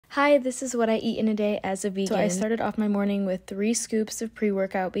Hi, this is what I eat in a day as a vegan. So I started off my morning with 3 scoops of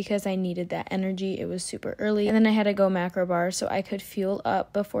pre-workout because I needed that energy. It was super early. And then I had to go macro bar so I could fuel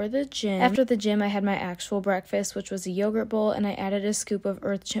up before the gym. After the gym, I had my actual breakfast, which was a yogurt bowl, and I added a scoop of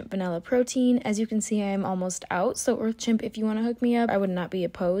Earth Chimp vanilla protein. As you can see, I am almost out. So Earth Chimp, if you want to hook me up, I would not be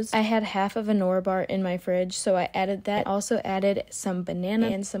opposed. I had half of a Nora bar in my fridge, so I added that. I also added some banana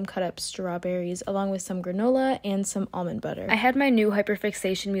and some cut up strawberries, along with some granola and some almond butter. I had my new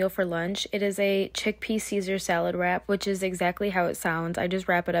hyperfixation meal for lunch. It is a chickpea Caesar salad wrap, which is exactly how it sounds. I just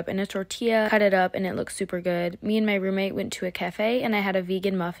wrap it up in a tortilla, cut it up, and it looks super good. Me and my roommate went to a cafe and I had a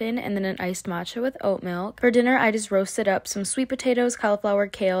vegan muffin and then an iced matcha with oat milk. For dinner, I just roasted up some sweet potatoes, cauliflower,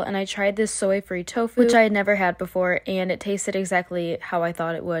 kale, and I tried this soy-free tofu, which I had never had before, and it tasted exactly how I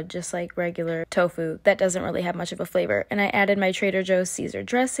thought it would, just like regular tofu that doesn't really have much of a flavor. And I added my Trader Joe's Caesar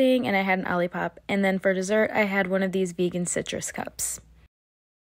dressing, and I had an Olipop, and then for dessert, I had one of these vegan citrus cups.